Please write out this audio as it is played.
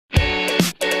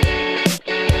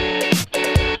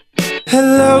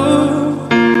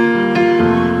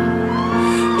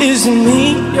isn't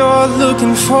me you're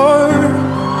looking for,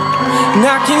 and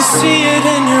I can see it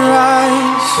in your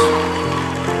eyes.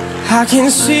 I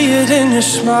can see it in your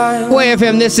smile. Way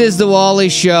FM, this is the Wally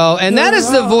Show, and that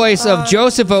is the voice of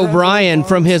Joseph O'Brien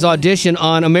from his audition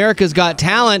on America's Got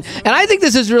Talent. And I think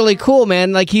this is really cool,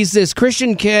 man. Like, he's this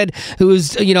Christian kid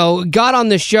who's, got on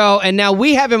the show, and now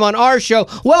we have him on our show.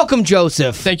 Welcome,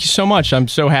 Joseph. Thank you so much. I'm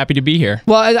so happy to be here.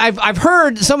 Well, I've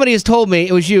heard, somebody has told me,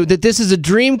 it was you, that this is a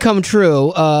dream come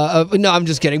true. No, I'm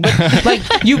just kidding. But like,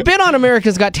 you've been on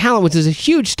America's Got Talent, which is a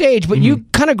huge stage, but you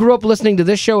kind of grew up listening to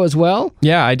this show as well?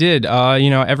 Yeah, I did.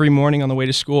 Every morning on the way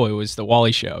to school, it was the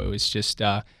Wally Show. It was just,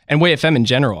 and Way FM in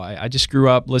general. I just grew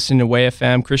up listening to Way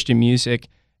FM, Christian music,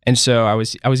 and so I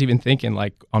was even thinking,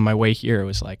 like, on my way here, it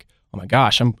was like, oh my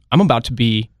gosh, I'm about to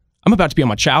be on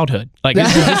my childhood. Like,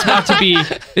 this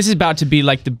is about to be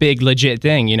like the big legit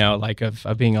thing, like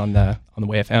of being on the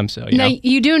Way FM. So now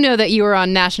you do know that you were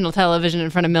on national television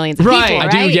in front of millions of people,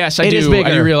 right? I do. Yes, I do.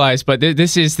 I do realize, but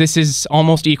this is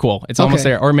almost equal. It's almost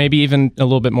there, or maybe even a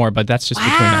little bit more. But that's just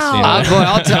between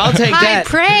us. I'll take that. I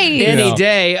praise any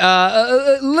day.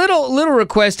 Little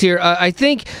request here. I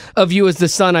think of you as the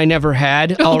son I never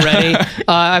had already.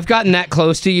 I've gotten that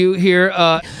close to you here.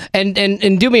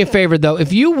 And do me a favor though.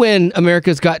 If you win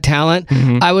America's Got Talent,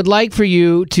 I would like for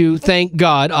you to thank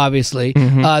God, obviously,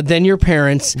 then your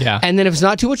parents, and then if it's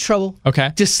not too much trouble,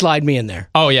 just slide me in there.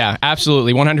 Oh yeah,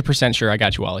 absolutely, 100% sure. I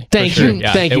got you, Wally. Thank you.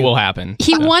 Yeah, Thank you. It will happen.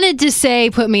 He wanted to say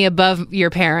put me above your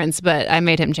parents, but I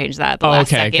made him change that at the last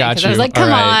second. Got you. I was like,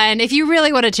 come on, if you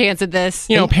really want a chance at this.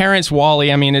 Parents,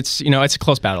 Wally, I mean, it's a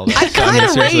close battle. I kind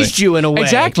of raised you in a way.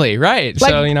 Exactly, right.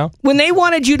 Like, so, when they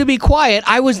wanted you to be quiet,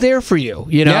 I was there for you,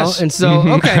 Yes. And so,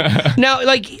 okay. Now,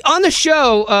 like, on the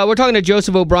show, we're talking to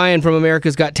Joseph O'Brien from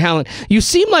America's Got Talent. You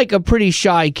seem like a pretty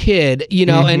shy kid,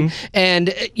 and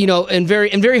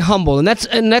very humble, and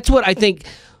that's what I think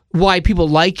why people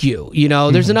like you.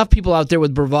 There's enough people out there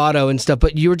with bravado and stuff,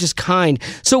 but you're just kind.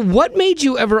 So what made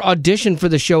you ever audition for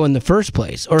the show in the first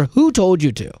place, or who told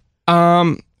you to?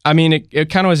 I mean, it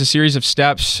kind of was a series of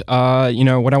steps. What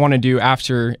I want to do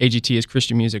after AGT is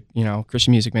Christian music,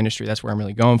 Christian music ministry. That's where I'm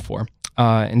really going for.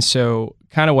 And so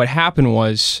kind of what happened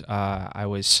was I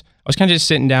was kind of just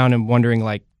sitting down and wondering,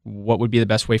 like, what would be the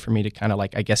best way for me to kind of,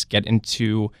 like, I guess, get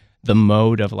into the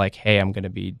mode of, like, hey, I'm going to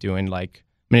be doing, like,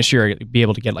 ministry, or be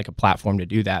able to get, like, a platform to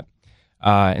do that.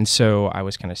 And so I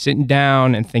was kind of sitting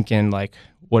down and thinking, like,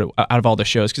 what out of all the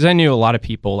shows, because I knew a lot of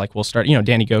people, like, will start,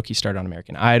 Danny Goki started on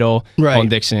American Idol, right. Colin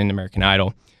Dixon, American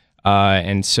Idol.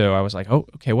 And so I was like, oh,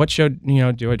 okay, what show,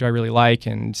 do I really like?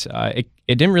 And it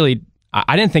didn't really,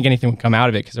 I didn't think anything would come out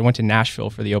of it, because I went to Nashville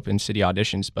for the Open City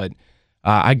auditions, but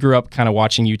I grew up kind of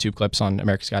watching YouTube clips on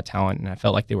America's Got Talent, and I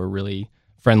felt like they were really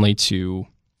friendly to,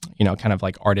 kind of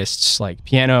like artists, like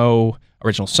piano,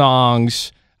 original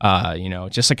songs,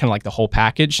 just like kind of like the whole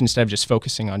package, instead of just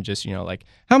focusing on just, like,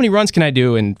 how many runs can I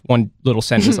do in one little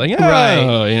sentence, like,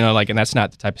 right. And that's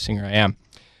not the type of singer I am.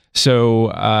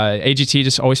 So AGT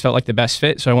just always felt like the best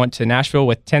fit. So I went to Nashville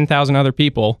with 10,000 other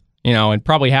people, and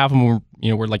probably half of them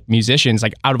were like musicians.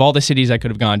 Like, out of all the cities I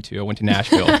could have gone to, I went to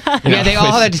Nashville. They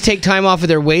all had to take time off of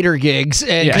their waiter gigs,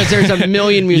 because there's a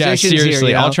million musicians seriously,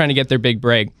 here. all trying to get their big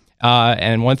break.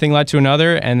 And one thing led to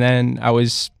another, and then I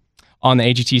was on the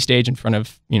AGT stage in front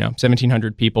of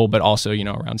 1,700 people, but also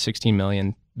around 16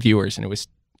 million viewers, and it was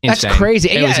insane. That's crazy.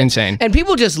 It was insane. And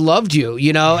people just loved you,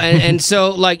 and so,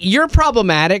 like, you're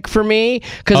problematic for me,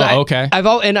 because I've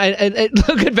always, and I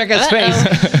look at Becca's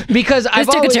face, because I've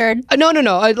always,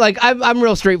 no, I'm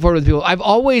real straightforward with people. I've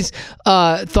always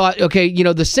thought, okay,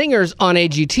 the singers on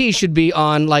AGT should be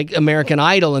on, like, American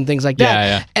Idol and things like that.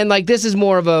 Yeah. And, like, this is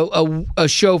more of a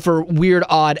show for weird,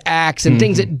 odd acts and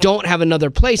things that don't have another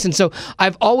place. And so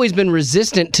I've always been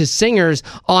resistant to singers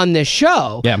on this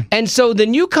show. Yeah. And so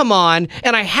then you come on,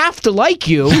 and I have to like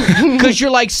you because you're,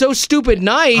 like, so stupid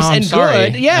nice and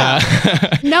sorry. good. Yeah.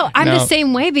 No, I'm the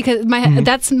same way, because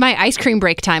that's my ice cream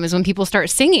break time is when people start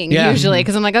singing, usually,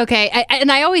 because I'm like, okay.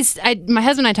 My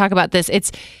husband and I talk about this.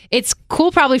 It's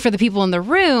cool probably for the people in the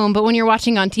room, but when you're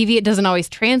watching on TV, it doesn't always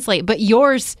translate. But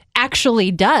yours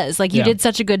actually does. Like, you did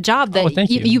such a good job that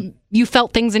you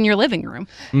felt things in your living room.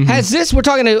 Has this, we're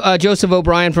talking to Joseph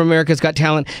O'Brien from America's Got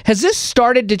Talent, has this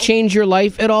started to change your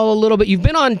life at all a little bit? You've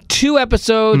been on 2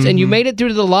 episodes and you made it through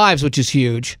to the lives, which is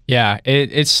huge. Yeah,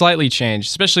 it's slightly changed,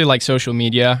 especially like social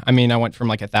media. I mean, I went from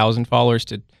like 1,000 followers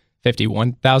to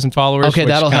 51,000 followers. Okay,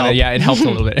 that'll help. Yeah, it helped a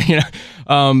little bit.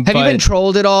 Have you been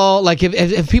trolled at all? Like,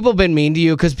 have people been mean to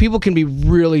you? Because people can be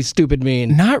really stupid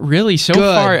mean. Not really so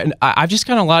far. I've just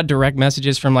gotten a lot of direct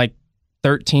messages from, like,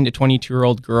 13 to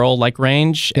 22-year-old girl, like,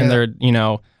 range, and they're,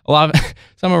 a lot of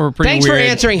some of them were pretty Thanks weird. for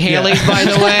answering Haley's, by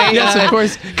the way. Yes, of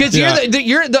course.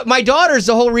 Because my daughter's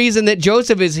the whole reason that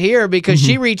Joseph is here, because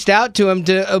she reached out to him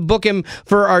to book him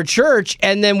for our church,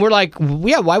 and then we're like,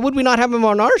 yeah, why would we not have him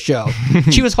on our show?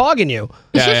 She was hogging you.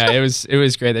 Yeah, it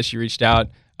was great that she reached out.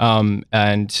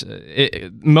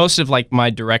 Most of like my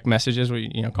direct messages, we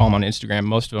call them on Instagram,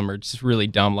 most of them are just really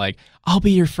dumb, like, I'll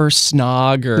be your first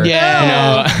snog, or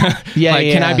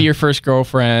can I be your first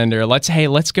girlfriend, or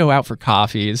let's go out for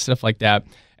coffee and stuff like that.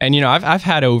 And I've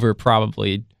had over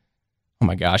probably, oh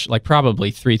my gosh, like probably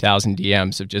 3,000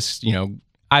 DMs of just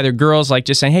either girls like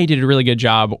just saying, hey, you did a really good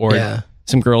job, or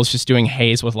some girls just doing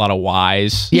heys with a lot of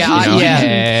Y's.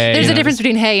 Hey, there's a difference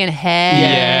between hey and hey.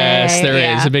 Yes,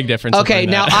 there is a big difference. Okay,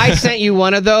 now I sent you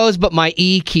one of those, but my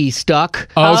E key stuck.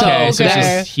 Okay, so it's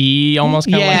just he almost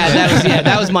kind of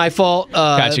that was my fault.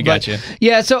 Gotcha.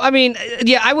 Yeah, so I mean,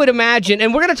 I would imagine,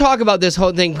 and we're going to talk about this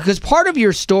whole thing, because part of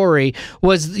your story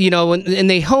was, and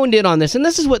they honed in on this, and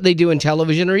this is what they do in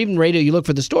television or even radio. You look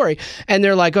for the story, and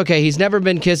they're like, okay, he's never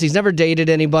been kissed, he's never dated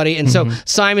anybody, and so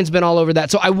Simon's been all over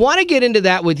that. So I want to get into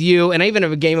that with you, and I even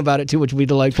have a game about it too, which will be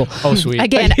delightful. Oh, sweet.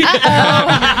 Again, so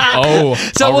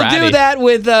we'll do that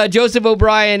with Joseph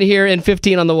O'Brien here in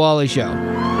 15 on The Wally Show.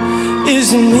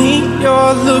 Isn't me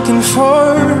you're looking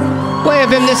for? Play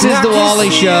FM, this is The Wally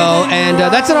Show, and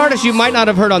that's an artist you might not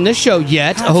have heard on this show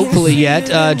yet, hopefully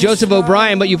yet, Joseph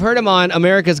O'Brien, but you've heard him on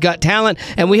America's Got Talent,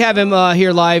 and we have him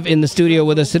here live in the studio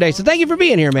with us today, so thank you for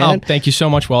being here, man. Oh, thank you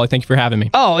so much, Wally. Thank you for having me.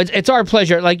 Oh, it's our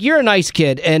pleasure. Like, you're a nice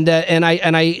kid, and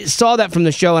I saw that from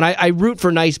the show, and I root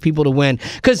for nice people to win,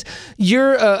 because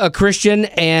you're a Christian,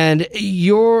 and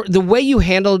the way you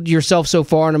handled yourself so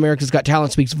far on America's Got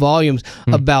Talent speaks volumes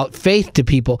about faith to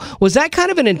people. Was that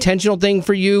kind of an intentional thing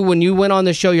for you when you went on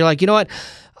the show? You're like, you know what?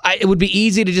 It would be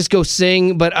easy to just go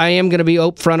sing, but I am going to be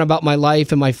upfront about my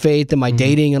life and my faith and my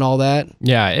dating and all that.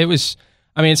 Yeah, it was.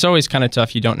 I mean, it's always kind of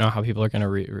tough. You don't know how people are going to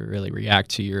really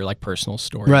react to your like personal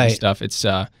story and stuff. It's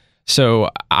so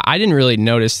I didn't really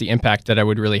notice the impact that I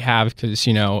would really have, because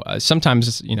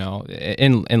sometimes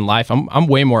in life I'm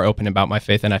way more open about my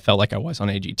faith than I felt like I was on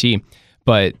AGT.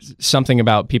 But something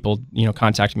about people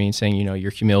contacting me and saying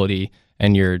your humility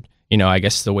and your I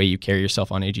guess the way you carry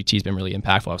yourself on AGT has been really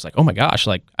impactful. I was like, oh my gosh,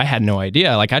 like I had no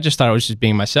idea. Like I just thought I was just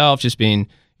being myself, just being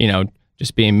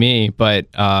me. But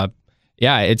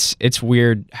it's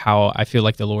weird how I feel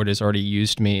like the Lord has already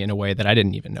used me in a way that I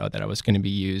didn't even know that I was going to be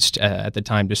used at the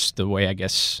time. Just the way I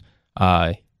guess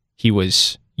He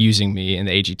was using me in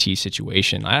the AGT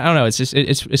situation. I don't know. It's just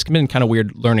it's been kind of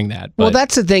weird learning that. But. Well,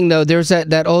 that's the thing, though. There's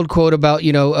that old quote about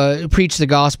preach the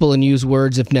gospel and use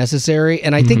words if necessary,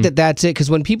 and I think that's it.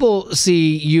 Because when people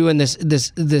see you in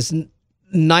this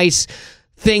nice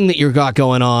thing that you've got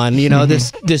going on,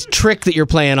 this trick that you're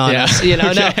playing on us,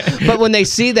 no. But when they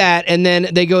see that and then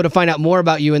they go to find out more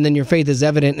about you, and then your faith is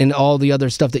evident in all the other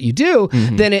stuff that you do,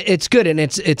 then it's good, and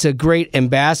it's a great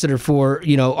ambassador for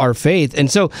our faith.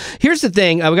 And so here's the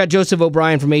thing: we got Joseph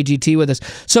O'Brien from AGT with us.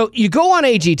 So you go on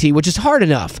AGT, which is hard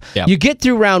enough. Yep. You get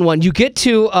through round one, you get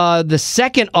to the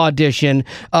second audition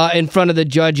in front of the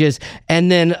judges,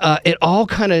 and then it all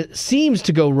kind of seems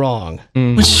to go wrong.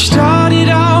 What started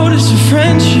out as a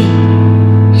friendship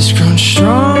has grown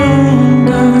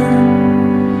stronger.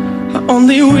 I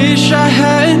only wish I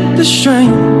had the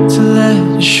strength to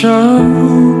let it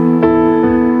show.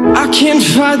 I can't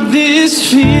fight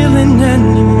this feeling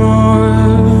anymore.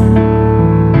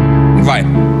 Right,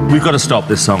 we've got to stop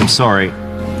this song, I'm sorry.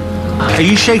 Are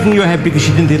you shaking your head because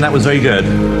you didn't think that was very good?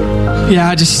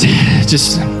 Yeah, just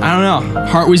I don't know.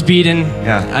 Heart was beating.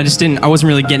 Yeah. I wasn't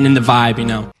really getting in the vibe,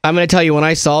 I'm going to tell you, when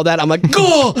I saw that, I'm like,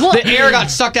 oh, the air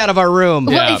got sucked out of our room.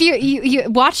 Well, if you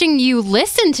watching you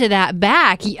listen to that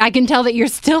back, I can tell that you're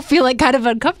still feeling kind of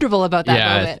uncomfortable about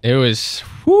that moment. It was,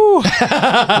 whew.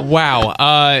 Wow.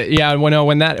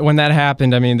 When that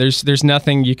happened, I mean, there's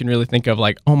nothing you can really think of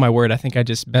like, oh my word, I think I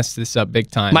just messed this up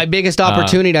big time. My biggest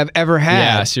opportunity I've ever had.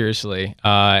 Yeah, seriously.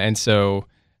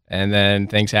 And then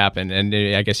things happened, and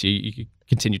I guess you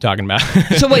continue talking about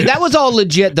it. So wait, that was all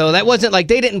legit, though? That wasn't like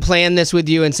they didn't plan this with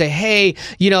you and say, hey,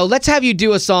 let's have you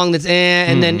do a song that's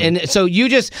and so you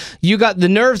got the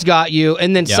nerves got you,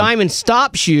 and then Simon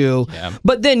stops you,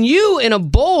 but then you, in a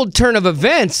bold turn of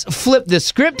events, flipped the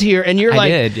script here, and you're I like,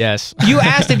 did, yes. You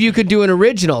asked if you could do an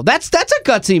original. That's a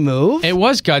gutsy move. It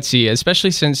was gutsy,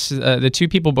 especially since the two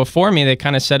people before me, they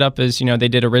kind of set up as, they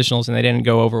did originals and they didn't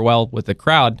go over well with the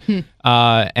crowd.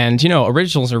 And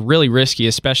originals are really risky,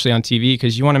 especially on TV,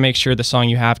 because you want to make sure the song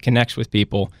you have connects with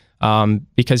people.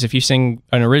 Because if you sing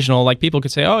an original, like people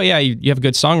could say, oh yeah, you have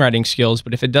good songwriting skills,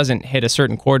 but if it doesn't hit a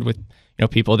certain chord with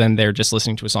people, then they're just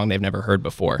listening to a song they've never heard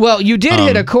before. Well, you did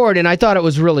hit a chord, and I thought it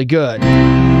was really good.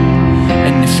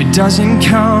 And if it doesn't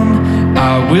come,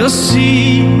 I will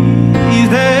see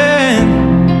then.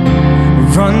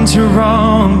 Run to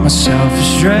wrong, my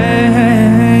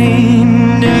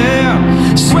self-restraint,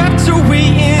 yeah. Swept away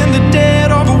in the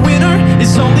dead of a winter.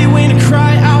 It's only when I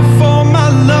cry out for my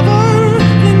lover,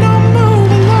 and I'll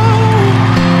move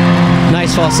along.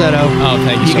 Nice falsetto. Oh,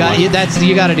 thank you so much. You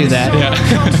got to do that.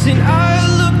 Yeah. And I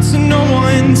look to no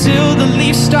one till the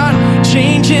leaves start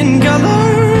changing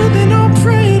color. Then I'll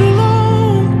pray it along.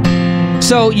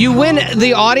 So you win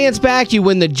the audience back, you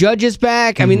win the judges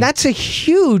back. I mean, that's a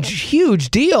huge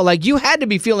deal. Like, you had to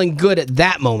be feeling good at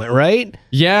that moment, right?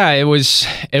 Yeah, it was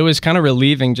kind of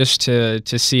relieving just to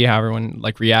see how everyone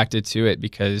like reacted to it,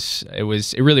 because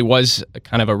it really was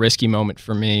kind of a risky moment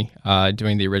for me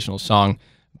doing the original song,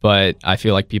 but I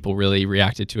feel like people really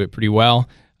reacted to it pretty well.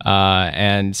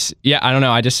 And yeah, I don't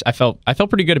know. I felt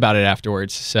pretty good about it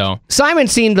afterwards. So Simon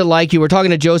seemed to like you. We're talking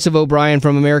to Joseph O'Brien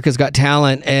from America's Got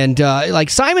Talent, and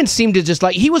like Simon seemed to just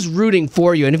like, he was rooting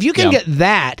for you. And if you can get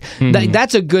that,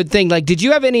 that's a good thing. Like, did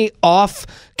you have any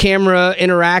off-camera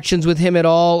interactions with him at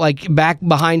all, like back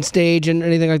behind stage and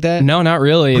anything like that? No, not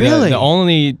really. Really? The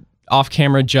only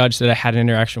off-camera judge that I had an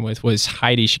interaction with was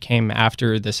Heidi. She came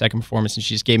after the second performance and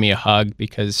she just gave me a hug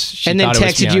because she thought it was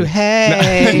texted you,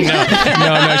 hey.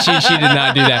 No, she did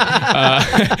not do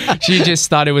that. She just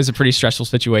thought it was a pretty stressful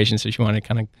situation, so she wanted to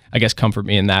kind of, I guess, comfort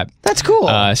me in that. That's cool.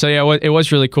 So yeah, it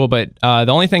was really cool. But the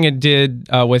only thing it did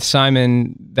with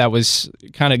Simon that was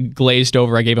kind of glazed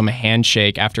over, I gave him a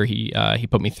handshake after he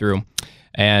put me through,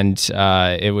 and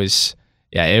it was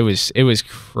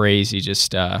crazy.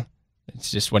 It's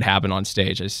just what happened on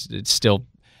stage. It's still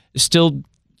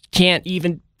can't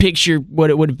even picture what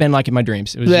it would have been like in my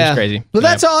dreams. It was just crazy. Well,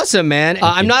 that's awesome, man.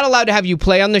 I'm not allowed to have you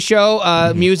play on the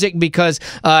show music because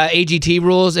AGT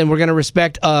rules, and we're going to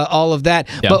respect all of that.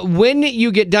 Yeah. But when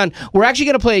you get done, we're actually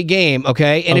going to play a game,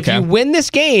 okay? And if you win this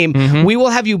game, we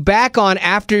will have you back on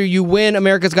after you win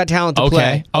America's Got Talent to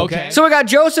play. Okay. So we got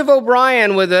Joseph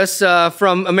O'Brien with us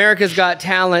from America's Got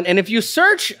Talent, and if you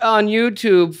search on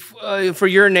YouTube for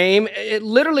your name, it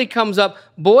literally comes up,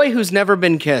 Boy Who's Never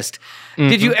Been Kissed.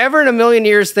 Did you ever in a million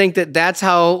years think that that's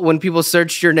how, when people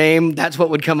searched your name, that's what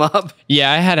would come up?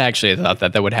 Yeah, I had actually thought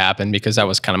that would happen because that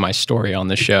was kind of my story on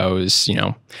the show is,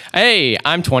 hey,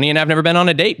 I'm 20 and I've never been on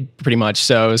a date pretty much.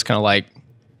 So it was kind of like.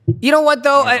 You know what,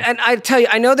 though? And I tell you,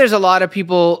 I know there's a lot of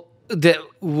people that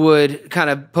would kind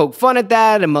of poke fun at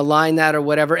that and malign that or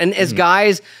whatever. And as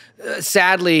guys,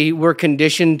 sadly, we're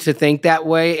conditioned to think that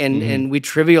way, and we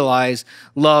trivialize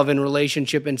love and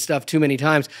relationship and stuff too many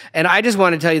times. And I just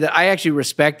want to tell you that I actually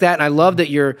respect that, and I love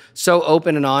that you're so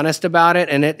open and honest about it,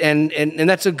 and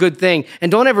that's a good thing.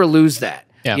 And don't ever lose that.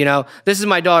 Yeah. This is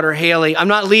my daughter, Haley. I'm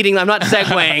not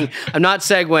segueing.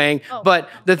 But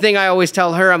the thing I always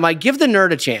tell her, I'm like, give the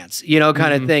nerd a chance,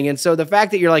 kind of thing. And so the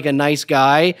fact that you're like a nice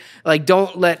guy, like,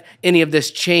 don't let any of this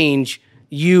change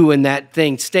you and that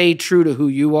thing. Stay true to who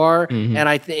you are,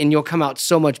 and you'll come out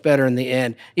so much better in the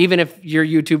end. Even if your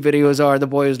YouTube videos are The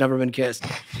Boy Who's Never Been Kissed,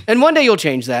 and one day you'll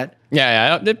change that.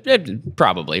 Yeah,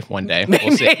 probably one day.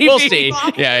 We'll see. We'll see.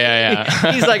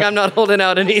 Yeah. He's like, I'm not holding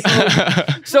out any.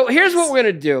 So here's what we're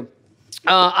gonna do.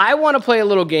 I want to play a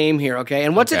little game here, okay?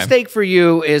 And what's at stake for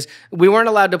you is we weren't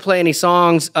allowed to play any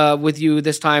songs with you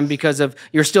this time because of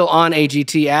you're still on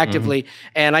AGT actively,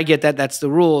 and I get that. That's the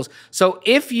rules. So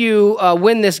if you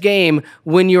win this game,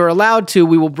 when you're allowed to,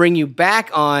 we will bring you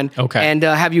back on and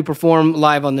have you perform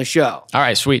live on the show. All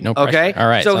right, sweet. No pressure. Okay? All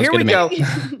right, so here we go.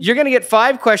 You're going to get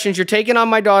 5 questions. You're taking on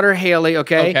my daughter, Haley,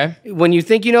 okay? When you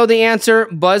think you know the answer,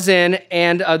 buzz in.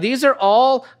 And these are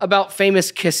all about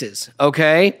famous kisses,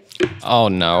 okay? Oh,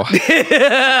 no.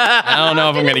 I don't know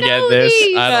if I'm going to get this.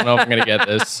 I don't know if I'm going to get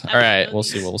this. All right, we'll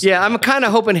see. Yeah, I'm kind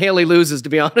of hoping Haley loses, to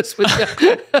be honest with you.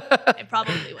 I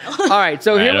probably will. All right,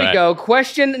 so here we go.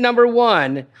 Question number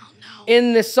 1.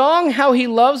 In the song How He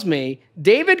Loves Me,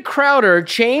 David Crowder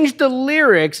changed the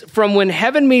lyrics from When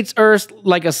Heaven Meets Earth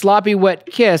Like a Sloppy Wet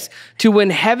Kiss to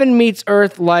When Heaven Meets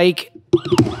Earth Like... No!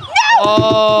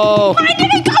 Oh! Why did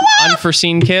it go up?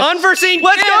 Unforeseen Kiss. Unforeseen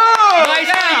Let's Kiss! go!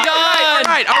 Nicely done!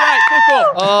 All right, cool.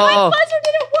 My buzzer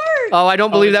didn't work. Oh, I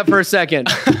don't believe that for a second.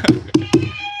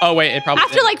 Oh, wait, it probably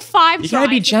After did. like 5 tries. You gotta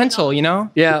be gentle,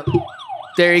 Yeah.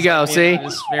 There you go, see?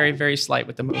 It's very, very slight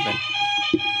with the movement.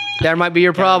 That might be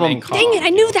your problem. Dang it, I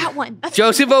knew that one.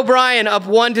 Joseph O'Brien up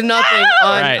 1-0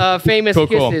 on famous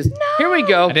kisses. Cool. Here we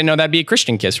go. I didn't know that'd be a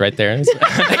Christian kiss right there.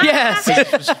 Yes.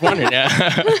 Just wondering,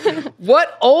 yeah.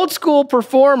 What old school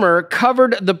performer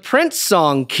covered the Prince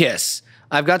song Kiss?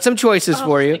 I've got some choices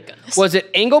for you. Was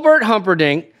it Engelbert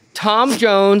Humperdinck, Tom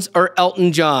Jones or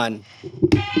Elton John?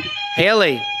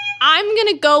 Haley. I'm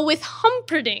gonna go with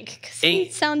Humperdinck because Eng-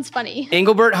 it sounds funny.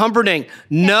 Engelbert Humperdinck.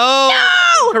 No!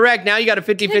 No! Correct. Now you got a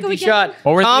 50-50 Can I go shot.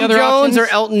 What were the Tom other Jones options? or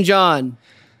Elton John?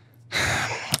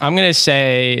 I'm gonna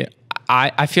say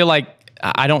I feel like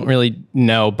I don't really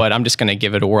know, but I'm just gonna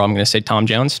give it a whirl. I'm gonna say Tom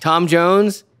Jones. Tom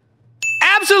Jones?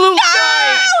 Absolutely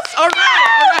right! All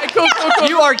right, cool.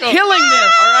 You are killing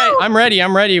this. All right, I'm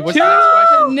ready. What's the next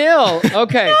question? 2-0.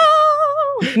 Okay.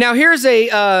 Now here's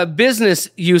a business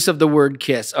use of the word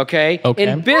kiss, okay? Okay.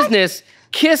 In business,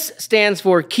 KISS stands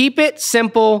for keep it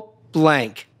simple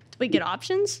blank. Do we get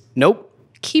options? Nope.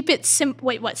 Keep it simple.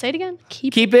 Wait, what? Say it again.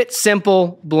 Keep it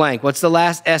simple blank. What's the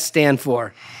last S stand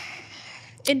for?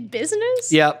 In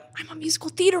business? Yep. I'm a musical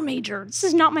theater major. This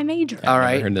is not my major. All I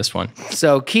right. heard this one.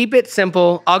 So keep it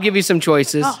simple. I'll give you some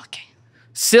choices. Oh, okay.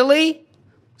 Silly,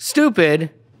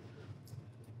 stupid.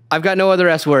 I've got no other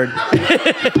S word.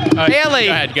 Haley.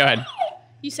 Go ahead.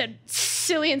 You said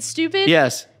silly and stupid?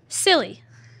 Yes. Silly.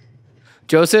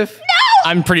 Joseph?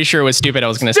 I'm pretty sure it was stupid. I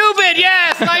was gonna say. Stupid,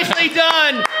 yes! Nicely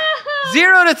done!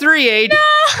 0-3, Age.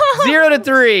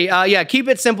 0-3. Yeah, keep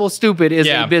it simple, stupid is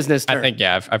a business term. I think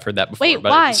I've heard that before. Wait,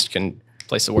 but why? I just couldn't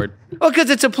place the word. Well, because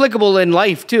it's applicable in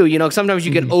life, too. You know, sometimes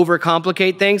you can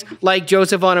overcomplicate things, like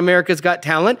Joseph on America's Got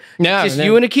Talent. Yeah, It's just yeah.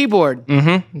 you and a keyboard.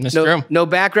 That's true. No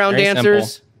background Very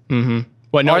dancers.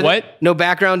 What? No, what? No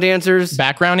background dancers.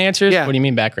 Background answers? Yeah. What do you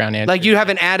mean background answers? Like you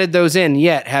haven't added those in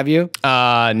yet, have you?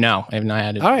 No, I have not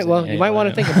added. All right, well, you might want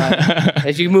to think about it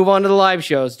as you move on to the live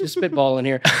shows. Just spitballing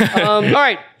here. All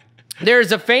right.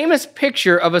 There's a famous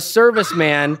picture of a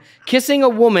serviceman kissing a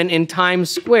woman in Times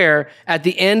Square at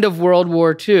the end of World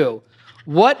War II.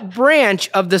 What branch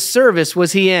of the service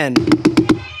was he in?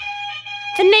 The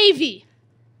Navy.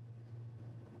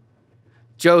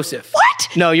 Joseph.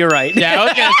 What? No, you're right. Yeah,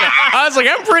 I was like,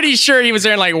 I'm pretty sure he was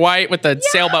wearing like white with the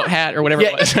sailboat hat or whatever Yeah.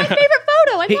 it was. My favorite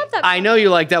photo. I love that. I know you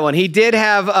like that one. He did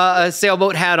have a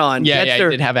sailboat hat on. Yeah, That's yeah, their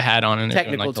he did have a hat on and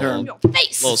technical like the term. Little,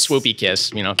 Face. little swoopy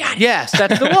kiss, you know. Yes,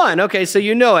 that's the one. Okay, so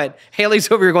you know it. Haley's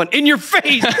over here going, in your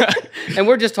face. And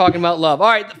we're just talking about love. All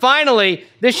right, finally,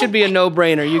 this should be a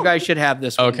no-brainer. You guys should have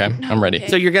this one. Okay, I'm ready.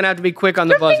 So you're going to have to be quick on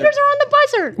the Your buzzer. fingers are on the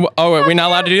buzzer. Oh, are we not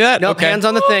allowed to do that? Nope, okay. hands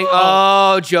on the thing.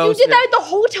 Oh, You Joseph. did that the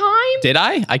whole time? Did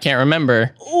I? I can't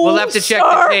remember. We'll have to check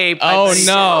the tape. Oh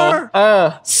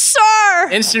no. Sir.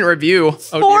 Instant review.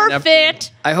 Oh, dear,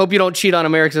 Forfeit. I hope you don't cheat on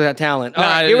America's Got Talent. All No,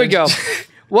 right, I here we go. didn't.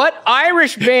 What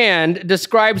Irish band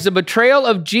describes the betrayal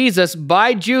of Jesus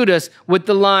by Judas with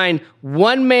the line,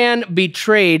 one man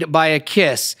betrayed by a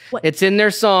kiss? What? It's in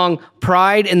their song,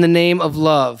 Pride in the Name of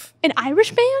Love. An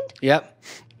Irish band? Yep.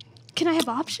 Can I have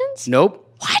options? Nope.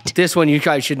 What? This one you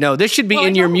guys should know. This should be Well,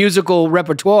 in I your don't. musical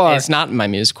repertoire. It's not in my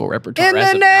musical repertoire. In as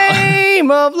the of now.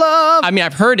 name of love. I mean,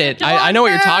 I've heard it. I know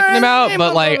what you're talking about,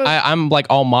 but like I'm like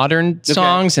all modern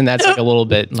songs, and that's like a little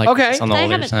bit like Okay. it's on the Can I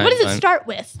older have it? side. What does it but- start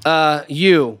with?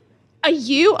 You. A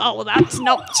U? Oh, well, that's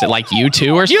no. Is it like you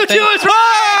two or something? You two is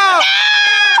wrong!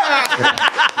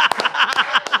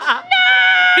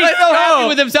 He's so happy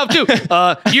with himself too.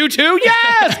 You two?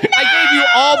 Yes! I gave you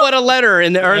all but a letter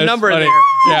in there, or a That's number in funny. there.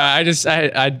 Yeah,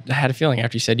 I had a feeling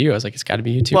after you said you, I was like, it's got to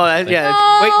be you two. Well,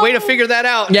 yeah. Way to figure that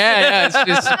out. yeah,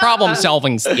 it's problem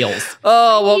solving skills.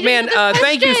 Oh, well, You man, didn't know the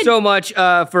thank you question. so much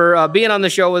for being on the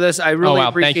show with us. I really wow, thank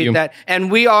appreciate you. that.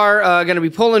 And we are going to be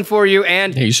pulling for you.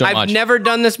 And Thank you so I've much. never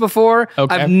done this before.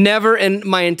 Okay. I've never in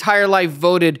my entire life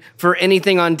voted for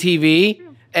anything on TV.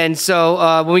 And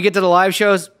so when we get to the live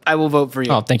shows, I will vote for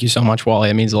you. Oh, thank you so much, Wally.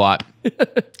 That means a lot. Give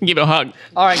it a hug.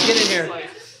 All right, get in here. I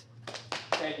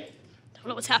don't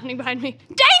know what's happening behind me.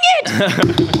 Dang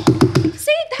it!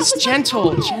 See, that was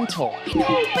Gentle. I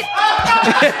know,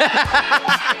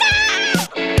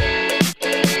 but